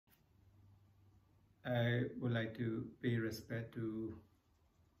I would like to pay respect to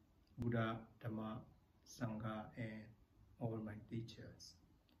Buddha, Dhamma, Sangha, and all my teachers.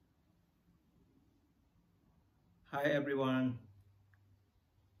 Hi everyone.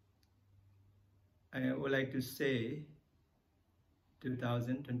 I would like to say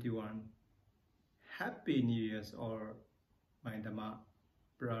 2021 Happy New Year's all my Dhamma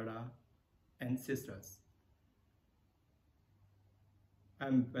brother and sisters.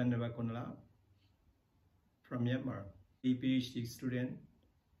 I'm Venerable Kundala from Myanmar, a PhD student,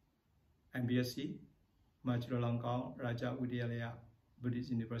 MBSc, Machuralongkong Raja Widyalaya Buddhist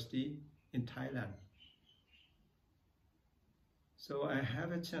University in Thailand. So I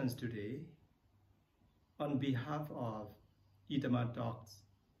have a chance today, on behalf of Idama Talks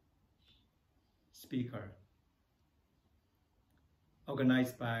speaker,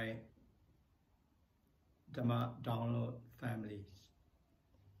 organized by Dhamma Download families,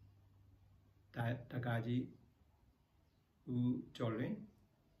 Takaji U Jolin.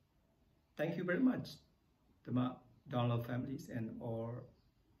 Thank you very much, Dhamma Download families and all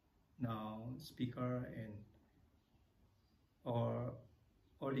now speaker and our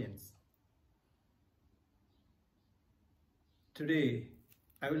audience. Today,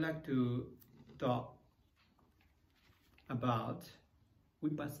 I would like to talk about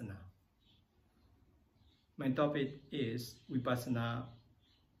Vipassana. My topic is Vipassana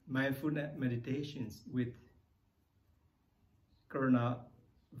mindfulness meditations with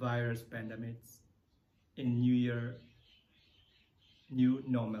coronavirus pandemics in New Year, new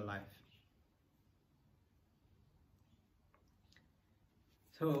normal life.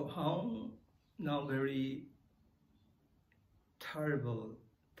 So how now very terrible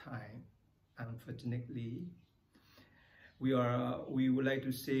time, unfortunately, we would like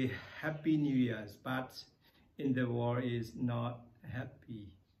to say Happy New Year's, but in the world is not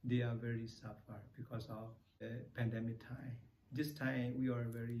happy. They are very suffer because of the pandemic time. This time we are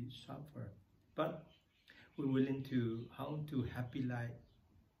very suffer, but we're willing to how to happy life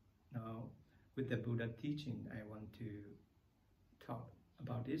now with the Buddha teaching. I want to talk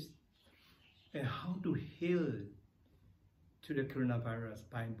about this and how to heal to the coronavirus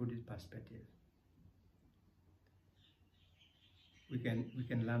by Buddhist perspective. We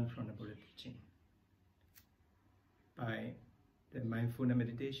can learn from the Buddha teaching by the mindfulness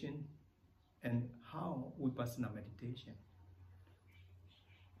meditation and how Vipassana meditation.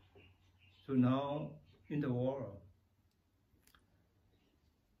 So now in the world,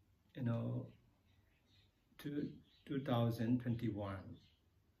 2021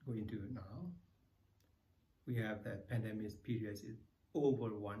 going to now, we have the pandemic period is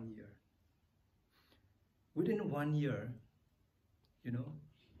over 1 year. Within 1 year,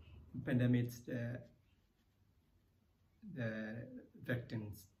 pandemics, the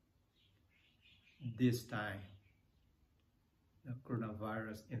victims this time, the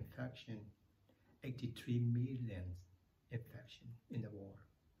coronavirus infection, 83 million infection in the world.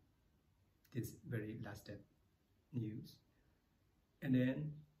 This very lasted news. And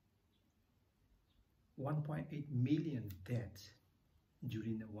then 1.8 million deaths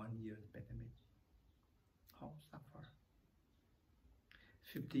during the 1 year pandemic. How suffer?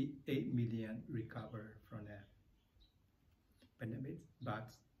 58 million recover from the pandemic,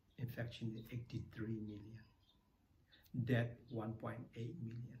 but infection is 83 million. Death 1.8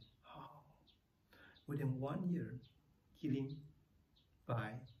 million. How? Within 1 year, killing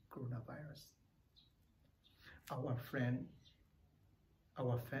by coronavirus. Our friends,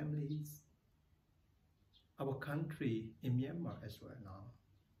 our families, our country in Myanmar as well now.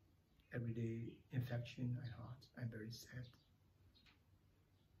 Everyday infection, I heard. I'm very sad.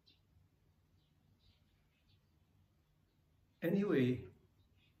 Anyway,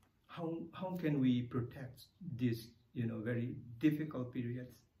 how can we protect this, very difficult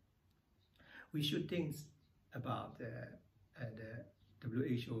periods? We should think about the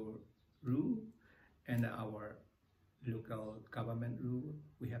WHO rule and our local government rule.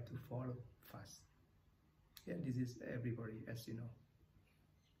 We have to follow fast. Yeah, this is everybody, as you know.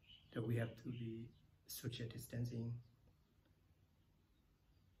 So we have to be social distancing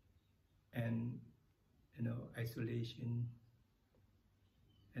and isolation.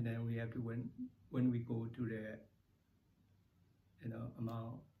 And then we have to when we go to the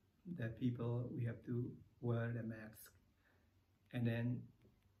among the people, we have to wear the mask. And then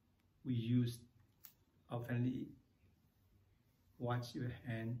we use oftenly wash your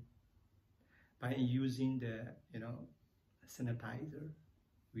hand by using the sanitizer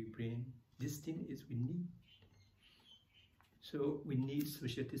we bring. This thing is we need. So we need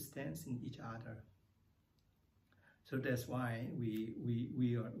social distancing each other. So that's why we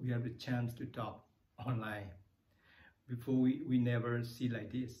have the chance to talk online. Before we never see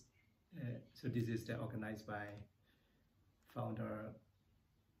like this. So this is organized by founder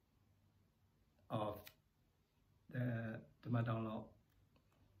of the Mahasatipatthana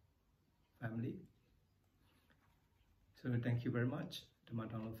family. So thank you very much to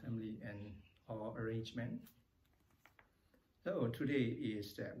Mahasatipatthana family and our arrangement. So today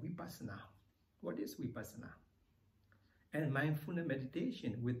is the Vipassana. What is Vipassana? And mindfulness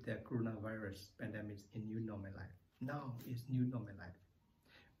meditation with the coronavirus pandemic in new normal life. Now is new normal life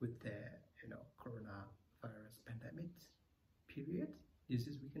with the coronavirus pandemic period. This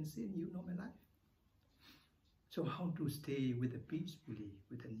is, we can say, new normal life. So how to stay with the peacefully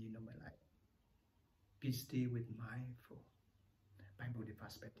with the new normal life? Please stay with mindful by Buddhist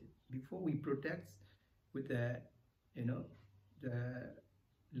perspective. Before we protect with the the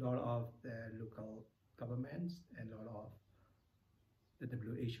lot of the local governments and lot of the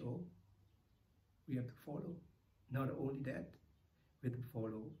WHO, we have to follow. Not only that, we have to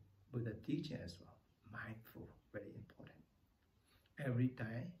follow Buddha teaching as well. Mindful, very important. Every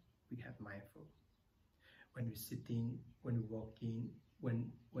time we have mindful. When we're sitting, when we're walking,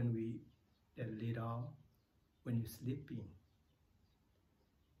 when we lay down, when you're sleeping,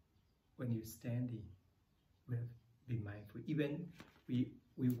 when you're standing, we have to be mindful. Even we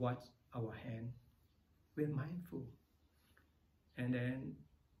watch our hand, we're mindful. And then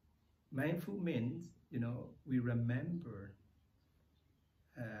mindful means, we remember,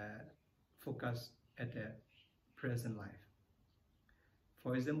 focus at the present life.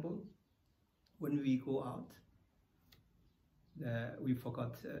 For example, when we go out, we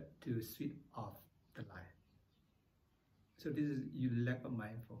forgot to switch off the light. So this is you lack of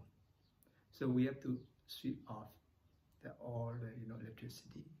mindful. So we have to switch off all the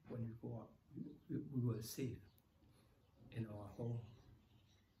electricity. When we go out, we will save in our home.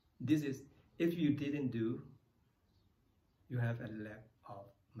 This is, if you didn't do, you have a lack of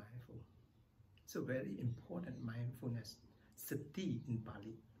mindful. So very important mindfulness, sati in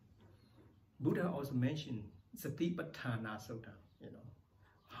Pali. Buddha also mentioned Mahasatipatthana Sutta,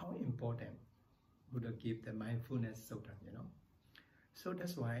 how important Buddha gave the mindfulness sutta, So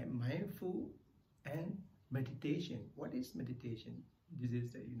that's why mindful and meditation. What is meditation? This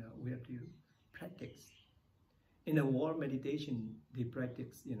is, we have to practice. In the world meditation, they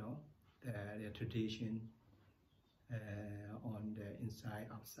practice, their tradition on the inside,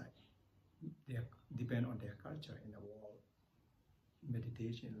 outside. They depend on their culture in the world.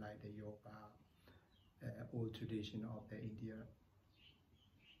 Meditation like the yoga, old tradition of the India.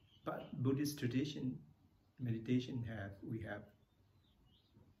 But Buddhist tradition, meditation we have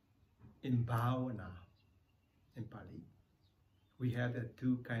in bhavana, in Pali. We have the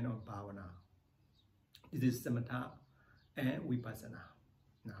two kind of bhavana. This is samatha and vipassana.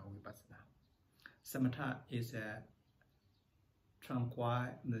 Now vipassana. Samatha is a tranquil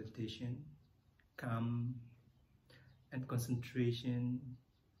meditation, calm and concentration.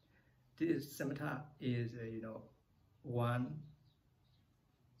 This samatha is one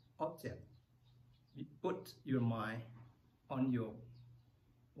object. You put your mind on your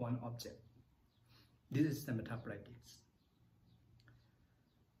one object. This is samatha practice.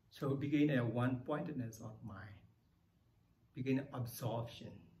 So begin a one-pointedness of mind. Begin absorption.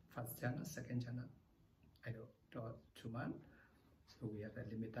 First jhana, second jhana. I don't talk too much. So we have a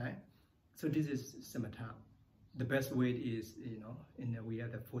limit time. So this is samatha. The best way is, we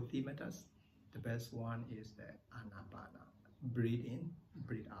have the 40 methods. The best one is the anapana. Breathe in,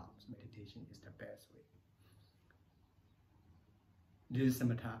 breathe out. Meditation is the best way. This is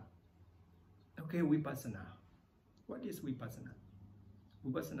samatha. Okay, vipassana. What is vipassana?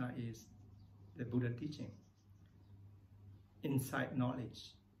 Vipassana is the Buddha teaching. Inside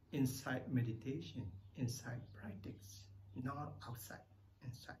knowledge, inside meditation, inside practice, not outside,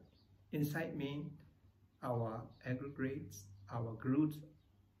 inside. Inside means our aggregates, our growth,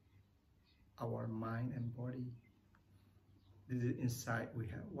 our mind and body. This is inside. We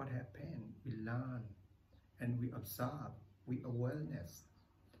have what happened, we learn, and we observe, we awareness,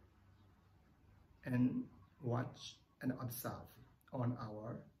 and watch and observe on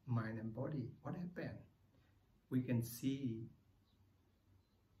our mind and body. What happened? We can see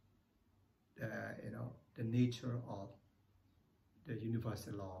the nature of the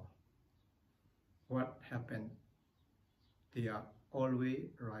universal law. What happened? They are always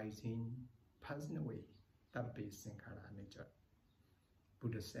rising, passing away. That is sankhara nature.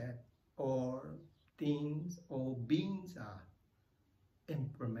 Buddha said, all things, all beings are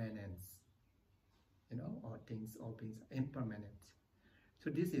impermanent. All things, all beings are impermanent. So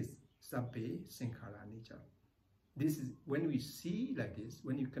this is sabbe sankhara nature. This is when we see like this,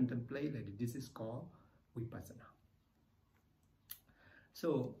 when you contemplate like this is called Vipassana.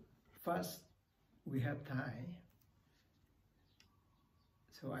 So first we have time.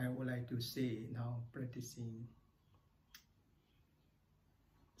 So I would like to say now practicing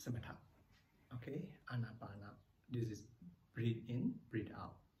samatha. Okay, Anapana. This is breathe in, breathe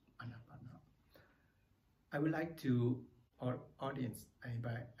out. Anapana. I would like to, our audience, I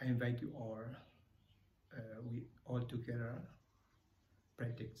invite you all, we all together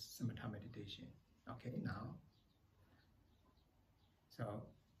practice samatha meditation. Okay, now. So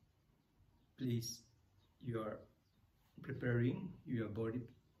please, you're preparing your body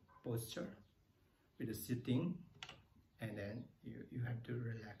posture with a sitting, and then you have to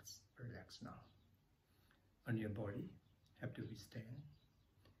relax now. On your body, have to be stand,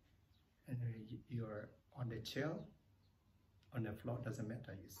 and you're on the chair, on the floor, doesn't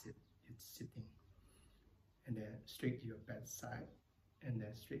matter, it's sitting, and then straight your back side, and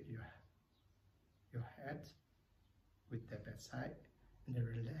then straight your head with the back side, and then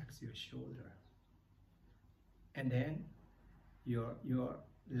relax your shoulder, and then your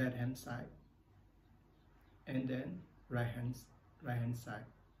left hand side, and then right hand side,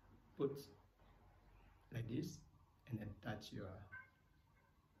 put like this, and then touch your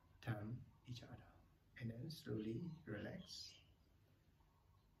thumb each other, and then slowly relax,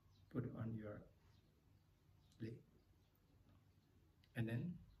 put on your leg, and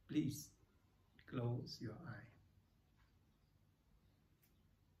then please close your eye.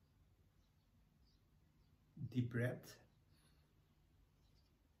 Deep breath.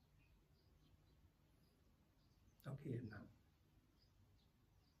 Okay, now.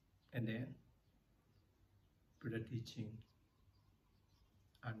 And then Buddha teaching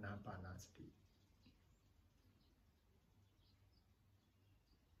Anapanasati.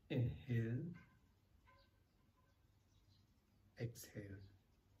 Inhale, exhale,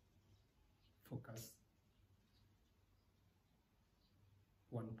 focus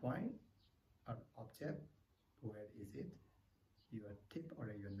one point or object. Where is it? Your tip or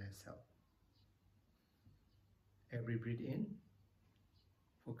your nasal. Every breath in,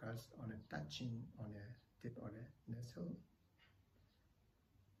 focus on a touching on a tip or a nasal.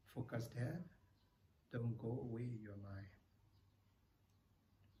 Focus there. Don't go away your mind.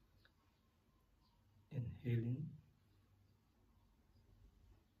 Inhaling,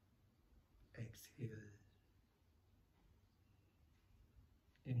 exhale.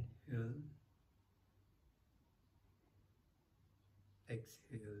 Inhale,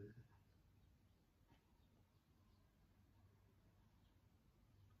 exhale.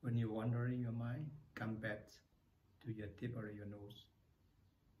 When you wander in your mind, come back to your tip or your nose.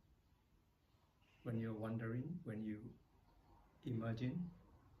 When you're wandering, when you imagine,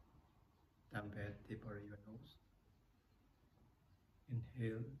 come back tip or your nose.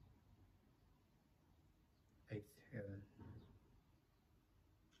 Inhale, exhale.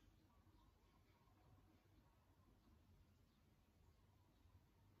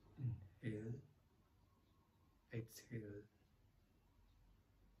 Inhale, exhale.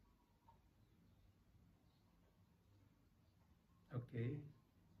 Okay,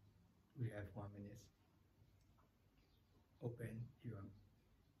 we have 1 minute. Open your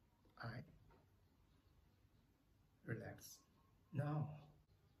eye. Relax. Now,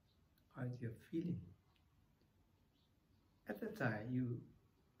 how is your feeling? At the time, you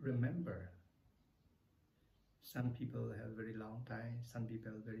remember. Some people have very long time, some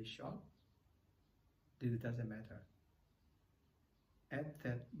people very short. This doesn't matter. At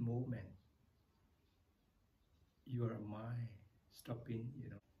that moment, your mind stopping,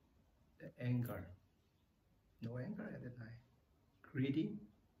 the anger. No anger at the time. Greedy,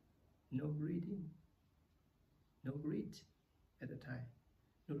 no greeting. No greed at the time.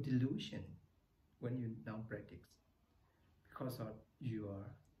 No delusion when you now practice. Because of your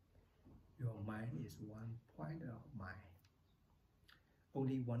mind is one point of mind.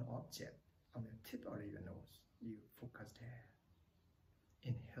 Only one object on the tip of your nose. You focus there.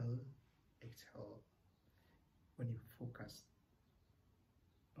 Inhale, exhale. When you focus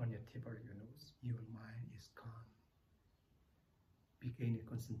on your tip of your nose, your mind is calm. Begin a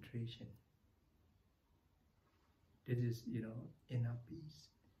concentration. This is, inner peace.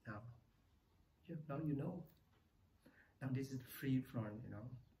 Now you know. Now this is free from,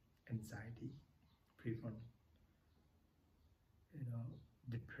 anxiety, free from,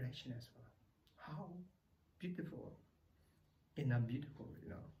 depression as well. How beautiful, inner beautiful,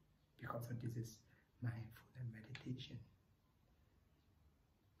 because of this is mindfulness meditation.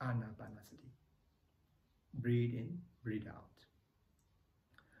 Anapanasati. Breathe in, breathe out.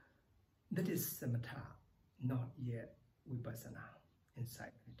 That is samatha. not yet Vipassana,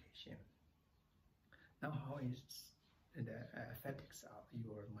 insight meditation. Now how is the effects of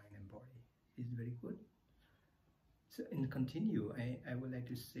your mind and body? Is very good. So in continue, I would like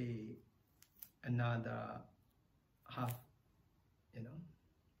to say another half,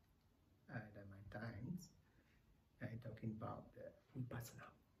 my times, I'm talking about the Vipassana.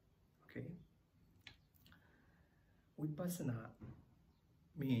 Okay? Vipassana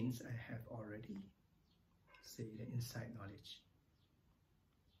means I have already said the insight knowledge.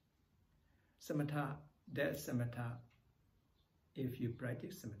 Samatha, that samatha, if you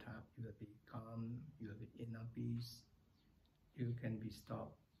practice samatha, you will be calm, you will be inner peace, you can be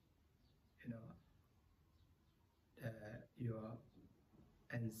stopped, your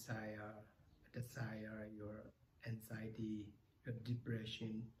desire, your anxiety, your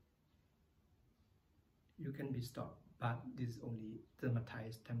depression, you can be stopped, but this is only, samatha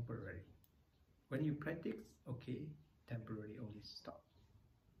is temporary. When you practice, okay, temporary only stop.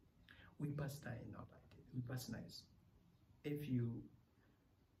 Vipassana is not like this. Vipassana is, if you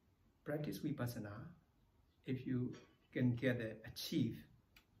practice Vipassana, if you can achieve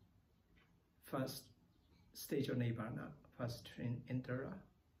first stage of Nibbana, first train entera,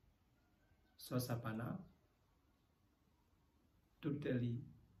 Sosapanna, totally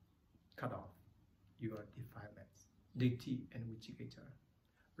cut off your defilements, ditthi and vicikicca,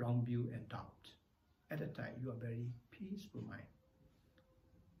 wrong view and doubt. At that time, you are very peaceful mind,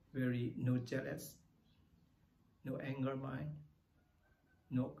 very no jealous, no anger mind,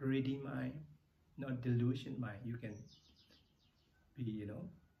 no greedy mind, no delusion mind. You can be,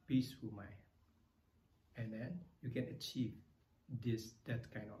 peaceful mind, and then you can achieve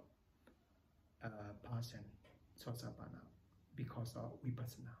that kind of person, Sosapanna, because of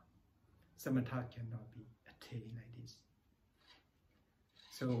Vipassana. Samatha cannot be attained like this.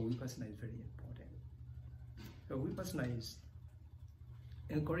 So Vipassana is very important. So Vipassana is,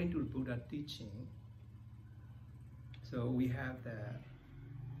 according to Buddha teaching, so we have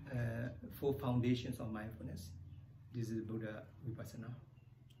the 4 foundations of mindfulness. This is Buddha Vipassana.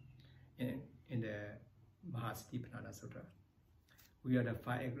 In the Mahasatipatthana Sutta, we are the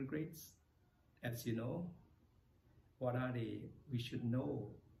 5 aggregates. As you know, what are they? We should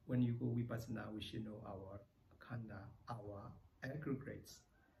know, when you go Vipassana, we should know our khanda, our aggregates,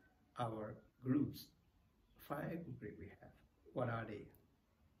 our groups. 5 aggregates we have. What are they?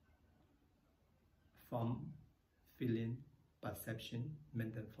 Form, feeling, perception,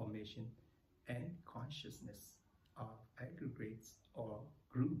 mental formation, and consciousness of aggregates or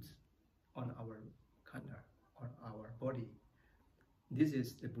groups on our khanda, on our body. This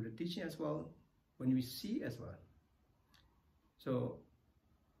is the Buddha teaching as well, when we see as well. So,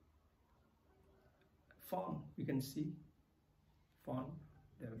 form, you can see, form,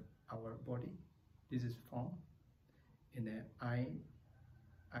 our body, this is form. In the eye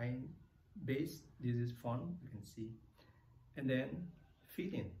base, this is form, you can see. And then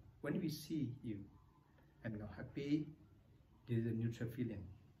feeling, when we see you, I'm not happy, this is a neutral feeling.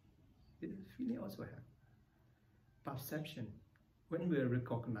 This feeling also have. Perception, when we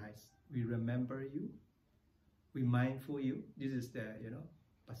recognize, we remember you, we mindful you, this is the,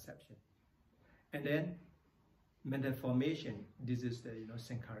 perception. And then mental formation, this is the,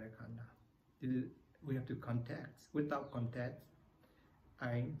 sankhara khanda. This is, we have to contact. Without contact,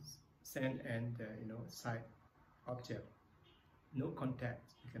 eye, sense, and sight object. No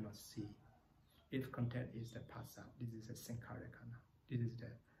contact, you cannot see. If contact is the phassa, this is the sankhara khanda. This is the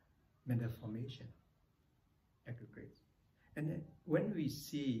mental formation aggregate. And then when we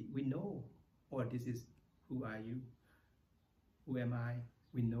see, we know, oh, this is, who are you? Who am I?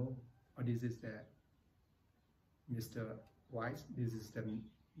 We know. Or this is the Mr. White, this is the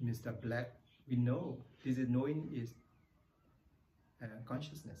Mr. Black. We know. This is knowing is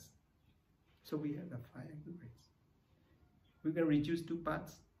consciousness. So we have the 5 aggregates. We can reduce 2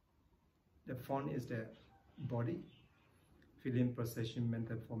 parts. The form is the body, feeling, perception,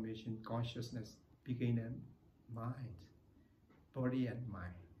 mental formation, consciousness, became a mind, body and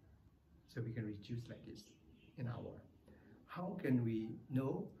mind. So we can reduce like this in our. How can we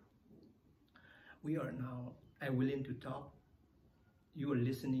know? We are now willing to talk. You are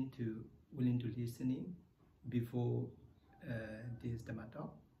listening to, willing to listening before this Dhamma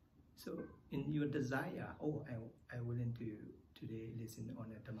talk. So in your desire, oh, I willing to today listen on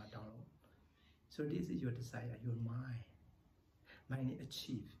a Dhamma talk. So this is your desire, your mind. Mind is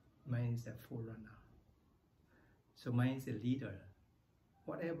achieve. Mind is a forerunner. So mind is a leader.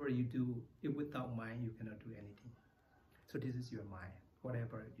 Whatever you do, if without mind, you cannot do anything. So this is your mind,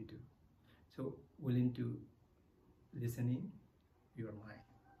 whatever you do. So willing to listening, your mind.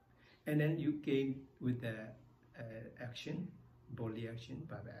 And then you came with the action, body action,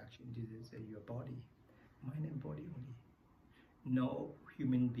 baba action. This is your body, mind and body only. No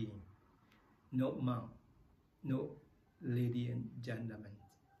human being, no monk, no lady and gentleman.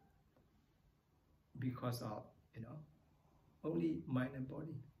 Because of, only mind and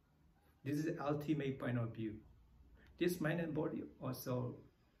body. This is the ultimate point of view. This mind and body also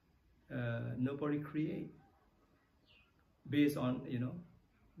nobody create based on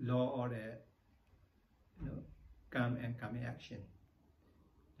law or the karma and karma action,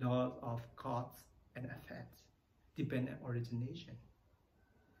 laws of cause and effects, depend on origination.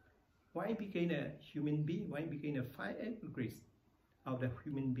 Why became a human being? Why became a 5 degrees of the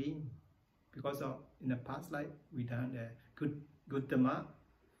human being? Because of in the past life we done the good dharma.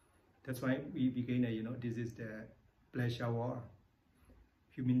 That's why we became this is the pleasure war.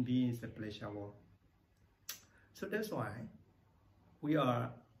 Human being is the pleasure war. So that's why we are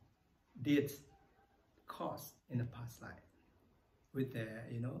did cause in the past life with the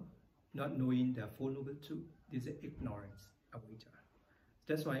not knowing the Four Noble Truth. This is ignorance of each other.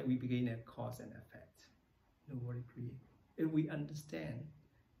 That's why we begin a cause and effect. Nobody create. If we understand,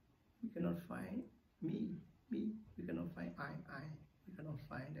 we cannot find me. We cannot find I. We cannot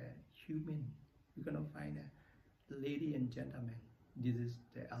find a human. We cannot find a lady and gentleman. This is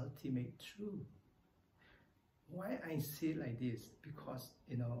the ultimate truth. Why I say like this? Because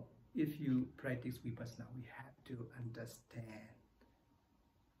if you practice Vipassana, we have to understand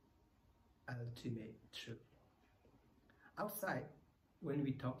ultimate truth. Outside, when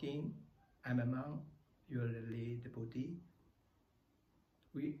we talking, I'm a monk, you're a lay devotee.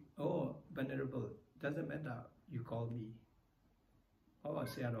 Venerable, doesn't matter, you call me.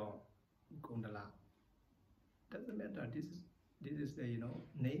 Sayadaw, Kundala. Doesn't matter, this is the,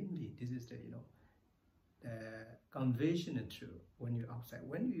 namely, this is the, conventional truth when you're outside.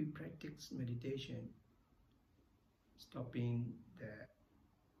 When you practice meditation, stopping the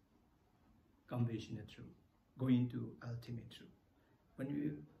conventional truth, going to ultimate truth. When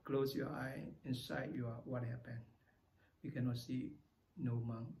you close your eye, inside you are, what happened? You cannot see no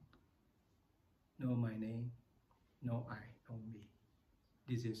monk, no my name, no I, no me.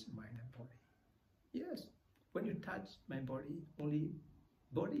 This is mind and body. Yes, when you touch my body, only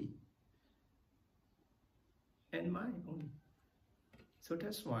body and mind only. So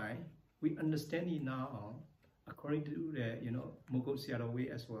that's why we understand it now, according to the Mogok Sayadaw way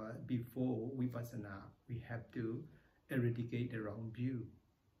as well. Before Vipassana, we have to eradicate the wrong view.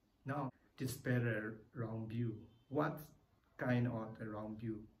 Now, dispel the wrong view. What kind of the wrong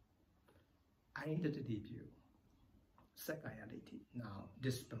view? Identity view. Psych-identity. Now,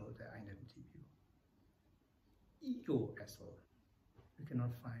 dispel the identity view. Ego as well. We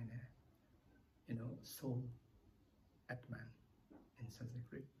cannot find soul, Atman in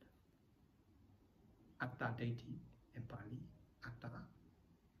Sanskrit. Atta deity in Pali, Atta.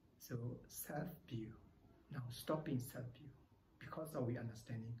 So self-view. Now stopping self-view because of we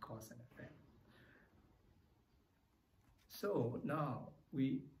understanding cause and effect. So now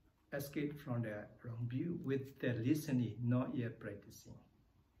we escape from the wrong view with the listening, not yet practicing.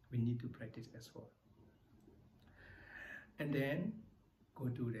 We need to practice as well. And then go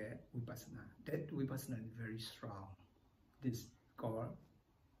to the Vipassana. That Vipassana is very strong. This is called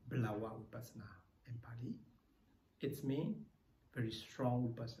Balawa Vipassana in Pali. It means very strong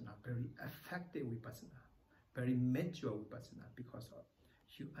Vipassana, very effective Vipassana, very mature Vipassana, because of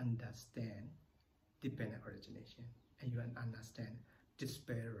you understand dependent origination and you understand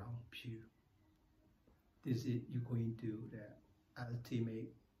despair wrong view. This is you going to the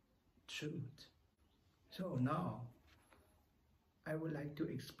ultimate truth. So now I would like to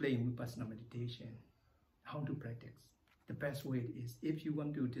explain Vipassana meditation, how to practice. The best way is, if you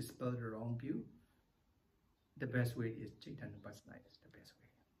want to dispel the wrong view, the best way is Cittanupassana is the best way.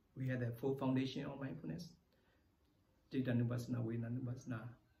 We have the 4 foundation of mindfulness: Cittanupassana, Venanupassana,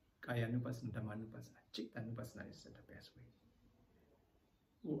 Kayanupassana, Dhammanupassana. Cittanupassana is the best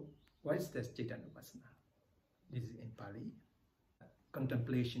way. What is this Cittanupassana? This is in Pali.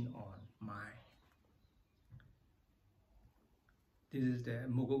 Contemplation on mind. This is the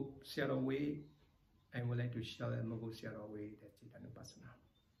Mogok Sayadaw way. I would like to share the Mogok Sayadaw way, the Cittanupassana.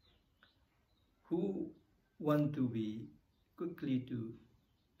 Who want to be quickly to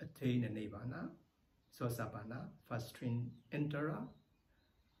attain the Nibbana, Sosapanna, first train enterer,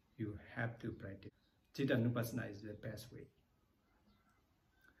 you have to practice. Cittanupassana is the best way.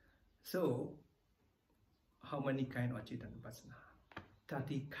 So, how many kinds of Cittanupassana?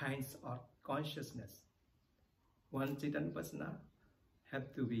 30 kinds of consciousness. One Cittanupassana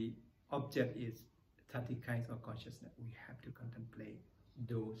have to be, object is 30 kinds of consciousness. We have to contemplate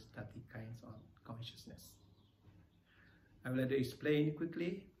those 30 kinds of consciousness. I will let you explain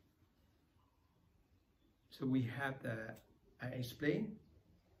quickly. So we have I explain,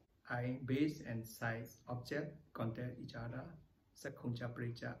 I, base and size object contact each other. Sakhuncha,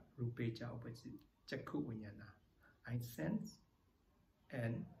 precha, rupecha, opposite, chakku vinyana. I sense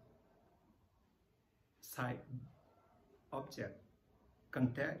and sight object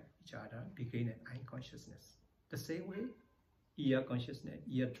contact each other, begin an eye consciousness. The same way, ear consciousness,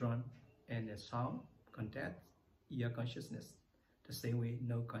 eardrum and the sound contact ear consciousness. The same way,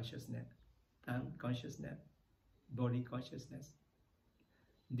 nose consciousness, tongue consciousness, body consciousness.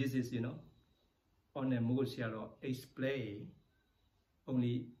 This is, on a Mogok Sayadaw explain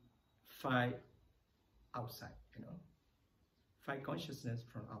only 5 outside, 5 consciousness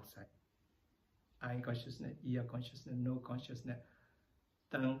from outside. Eye consciousness, ear consciousness, nose consciousness,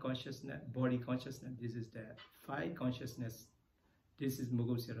 tongue consciousness, body consciousness. This is the 5 consciousness. This is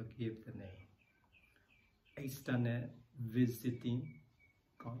Mogok Sayadaw give the name. External visiting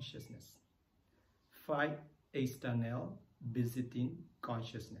consciousness. 5 external visiting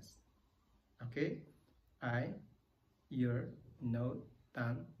consciousness. Okay? Eye, ear, nose,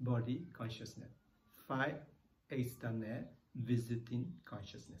 tongue, body consciousness. 5 external visiting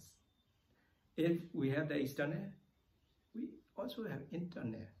consciousness. If we have the external, we also have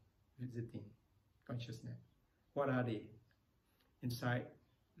internal visiting consciousness. What are they? Inside,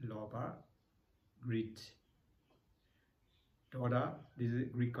 loba, greed. Doda, this is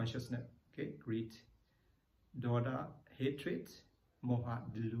greed consciousness. Okay, greed. Doda, hatred. Moha,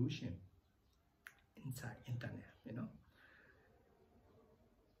 delusion. Inside, internal,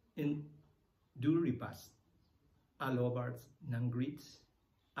 In Duribas, alobas, non-greed,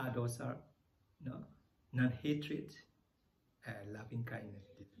 adosa, non-hatred, loving kindness,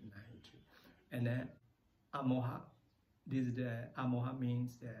 non-hatred. And then amoha, this is the amoha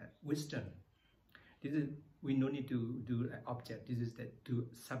means the wisdom. This is, we no need to do an object. This is the to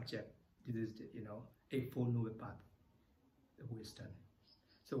subject. This is the, Eightfold Noble Path, the wisdom.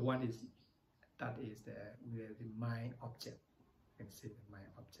 So what is that? Is the mind object. You can say the mind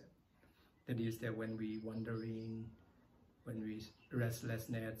object. That is that when we wandering, when we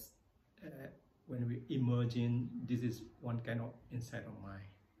restlessness, when we emerging, this is one kind of inside of mind.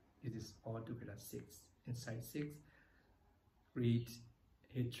 It is altogether 6. Inside 6, greed,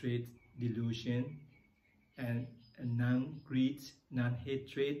 hatred, delusion, and non-greed,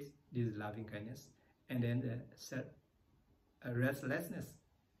 non-hatred, this is loving kindness, and then the restlessness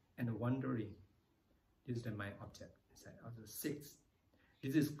and wandering, this is the mind object inside of the 6.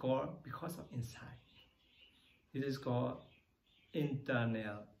 This is called, because of inside, this is called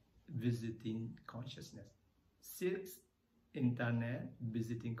internal visiting consciousness. 6 internal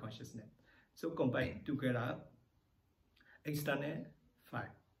visiting consciousness. So combined together, external 5,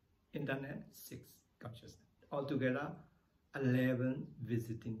 internal 6 consciousness. Altogether 11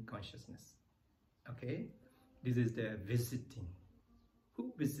 visiting consciousness. Okay, this is the visiting.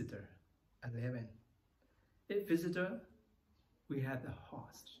 Who visitor? 11. A visitor, we have the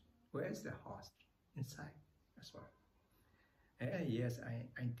host. Where is the host? Inside as well. Yes,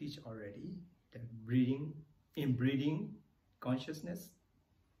 I teach already that breathing, in breathing consciousness,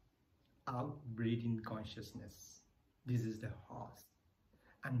 out breathing consciousness. This is the host.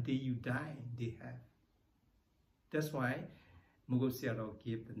 Until you die, they have. That's why Mogok Sayadaw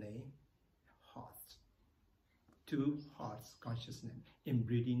gave the name host. 2 hosts consciousness, in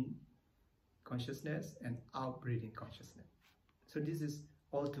breathing consciousness and out breathing consciousness. So this is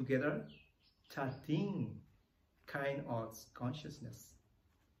altogether 13 kind of consciousness.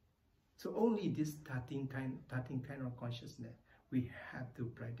 So only this 13 kind of consciousness we have to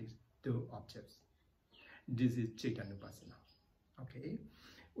practice 2 objects. This is Vipassana. Okay,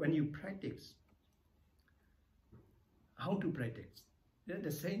 when you practice, how to practice?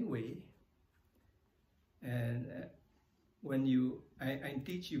 The same way. And when I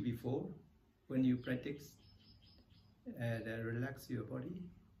teach you before, when you practice, relax your body,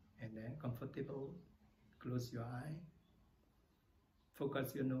 and then comfortable, close your eye,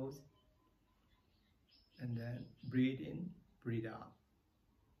 focus your nose, and then breathe in, breathe out.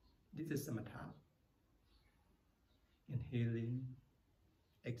 This is samatha. Inhaling,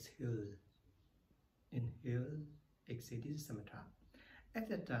 exhale, inhale, exhale. This is samatha. At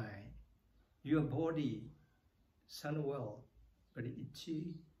that time, your body sound well, very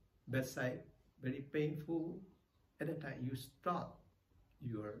itchy, bedside, very painful. At that time, you stop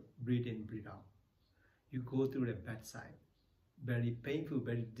your breathe in, breathe out. You go to the bedside, very painful,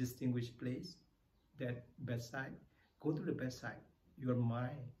 very distinguished place. That bedside, go to the bedside. Your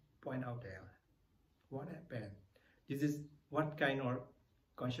mind point out there. What happened? This is what kind of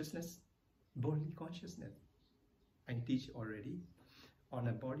consciousness, bodily consciousness. I teach already on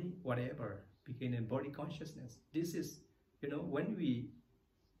a body, whatever, became a body consciousness. This is, when we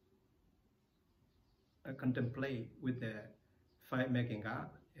contemplate with the five making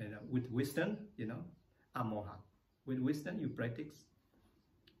up, with wisdom, amoha. With wisdom, you practice.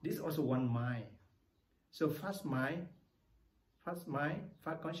 This is also one mind. So first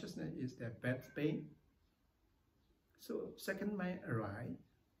consciousness is the bad pain. So second mind arise,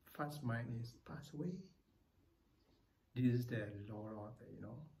 first mind is pass away. This is the law of the,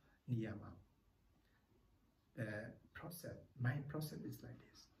 niyama. The process, mind process is like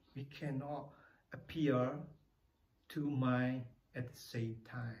this. We cannot appear two mind at the same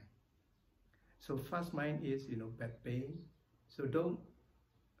time. So first mind is, bad pain. So don't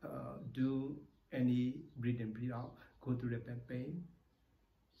do any breathe in, breathe out, go to the bad pain.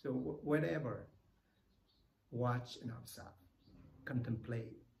 So whatever, watch and observe,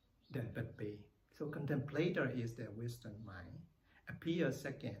 contemplate that bad pain. So contemplator is the wisdom mind. Appear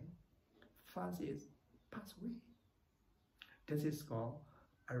second. First is pass away. This is called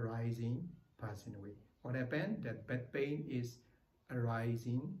arising, passing away. What happened? That bad pain is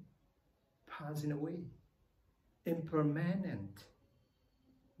arising, passing away. Impermanent.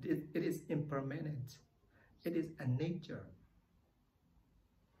 It is impermanent. It is a nature.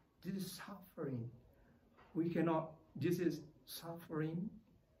 This is suffering. We cannot, this is suffering,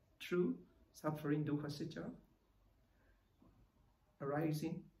 true suffering, dukkha sitcha,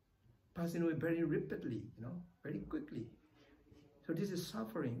 arising, passing away very rapidly, very quickly. So this is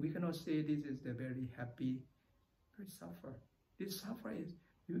suffering. We cannot say this is the very happy, very suffer. This suffer is,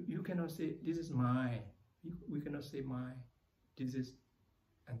 you cannot say this is mine. We cannot say mine. This is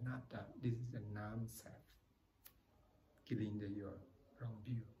anatta. This is a non-self. Killing your wrong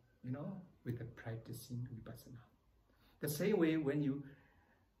view, with the practicing Vipassana. The same way when you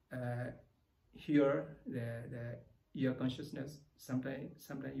hear the ear consciousness, sometimes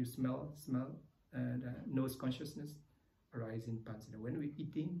you smell the nose consciousness, arising, passing away. When we're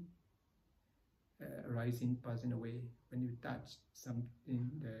eating, arising, passing away. When you touch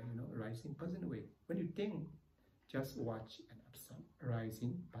something, arising, passing away. When you think, just watch and observe,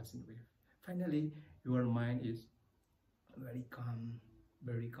 arising, passing away. Finally, your mind is very calm,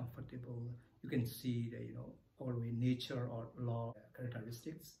 very comfortable. You can see the, always nature or law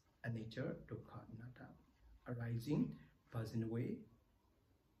characteristics, a nature, dukkha, anatta, arising, passing away.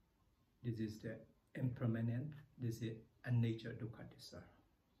 This is the impermanent. This is a nature, dukkha, desire,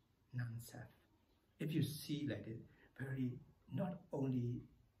 non-self. If you see like this, very, not only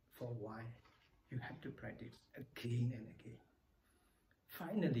for a while, you have to practice again and again.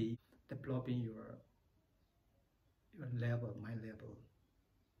 Finally, developing your level, mind level,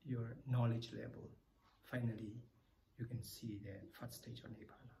 your knowledge level. Finally, you can see the first stage of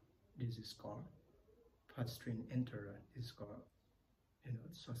Nibbana. This is called first stream enterer. This is called,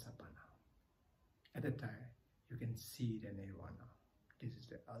 Sotapanna. At that time, you can see the Nirvana. This is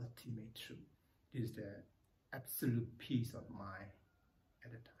the ultimate truth. This is the absolute peace of mind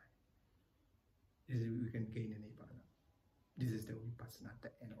at that time. This is we can gain a Nibbana. This is the Vipassana,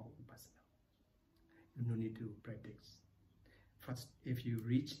 the end of Vipassana. You don't need to practice. First, if you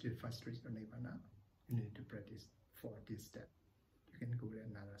reach the first stage of Nibbana, you need to practice for this step. You can go to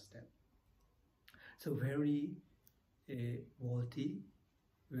another step. So very worthy,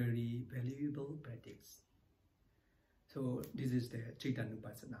 very valuable practice. So this is the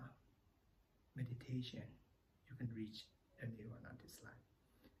Caitanupasana meditation. You can reach the Nirvana this life.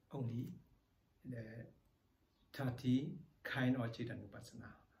 Only the 30 kind of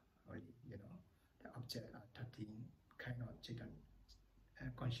Caitanupasana. Only, the object are 13 kind of Caitan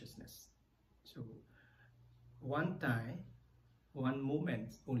consciousness. So one time, one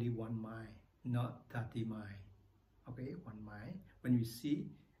moment, only one mind, not 30 mind. Okay, one mind. When we see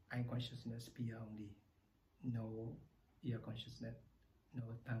eye consciousness appear only, no ear consciousness, no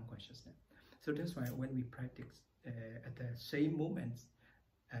tongue consciousness. So that's why when we practice at the same moments,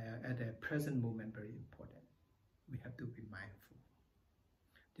 at the present moment, very important. We have to be mindful.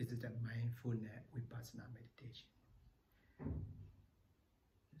 This is the mindfulness Vipassana meditation.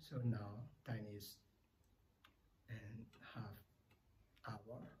 So now time is and half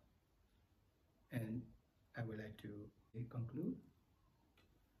hour, and I would like to conclude.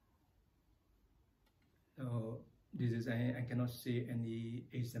 So this is I cannot say any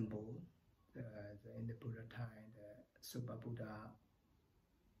example. In the Buddha time, the Super Buddha,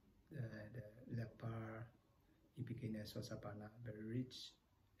 the leper, he became a Sotapanna, very rich.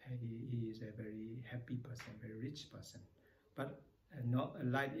 He is a very happy person, very rich person. But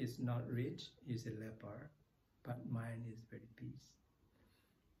life is not rich. He's a leper, but mind is very peace.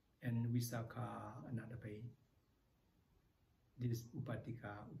 and Visakha another way. This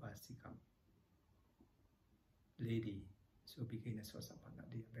Upatika, Upasika lady, so became a Sosapanna.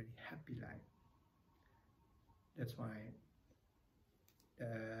 They are very happy life. That's why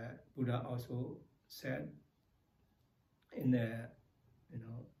the Buddha also said in the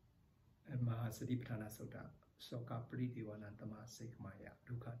Mahasatipatthana Sutta, Soka Pritivana Tama Sekmaya,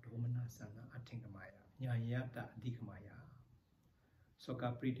 Dukkha Domana Sana Atingamaya, Nyayata Adhikamaya.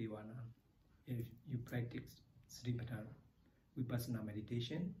 Soka Pritivana, if you practice Satipatthana Vipassana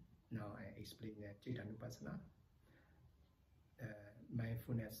meditation, now I explain that Cetanupassana,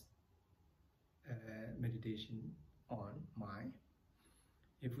 mindfulness meditation on mind.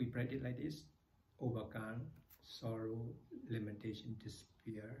 If we practice like this, overcome sorrow, lamentation,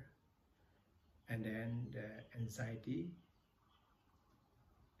 despair, and then the anxiety,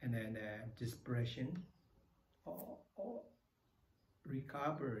 and then depression, or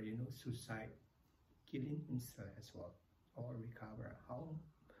recover, suicide, killing himself as well, or recover. How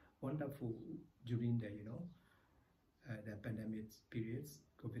wonderful during the the pandemic periods,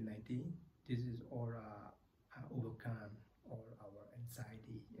 COVID-19. This is all overcome all our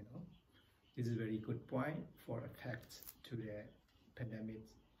anxiety. This is a very good point for effect to the pandemic.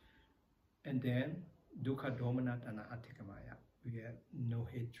 And then Dukkha Domanatana Atikamaya. We have no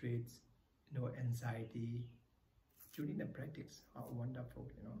hatred, no anxiety during the practice. How wonderful,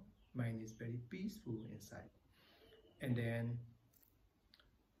 Mind is very peaceful inside. And then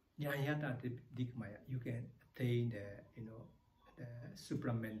Nyayata Dikmaya. You can attain the the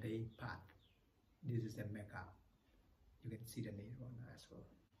supramundane path. This is the Mecca. You can see the Nirvana as well.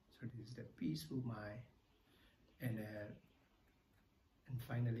 So this is the peaceful mind, and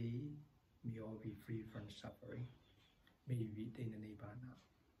finally, may all be free from suffering. May we attain the Nibbana.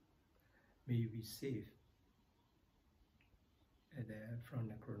 May we be safe from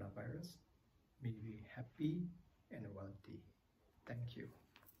the coronavirus. May we be happy and wealthy. Thank you.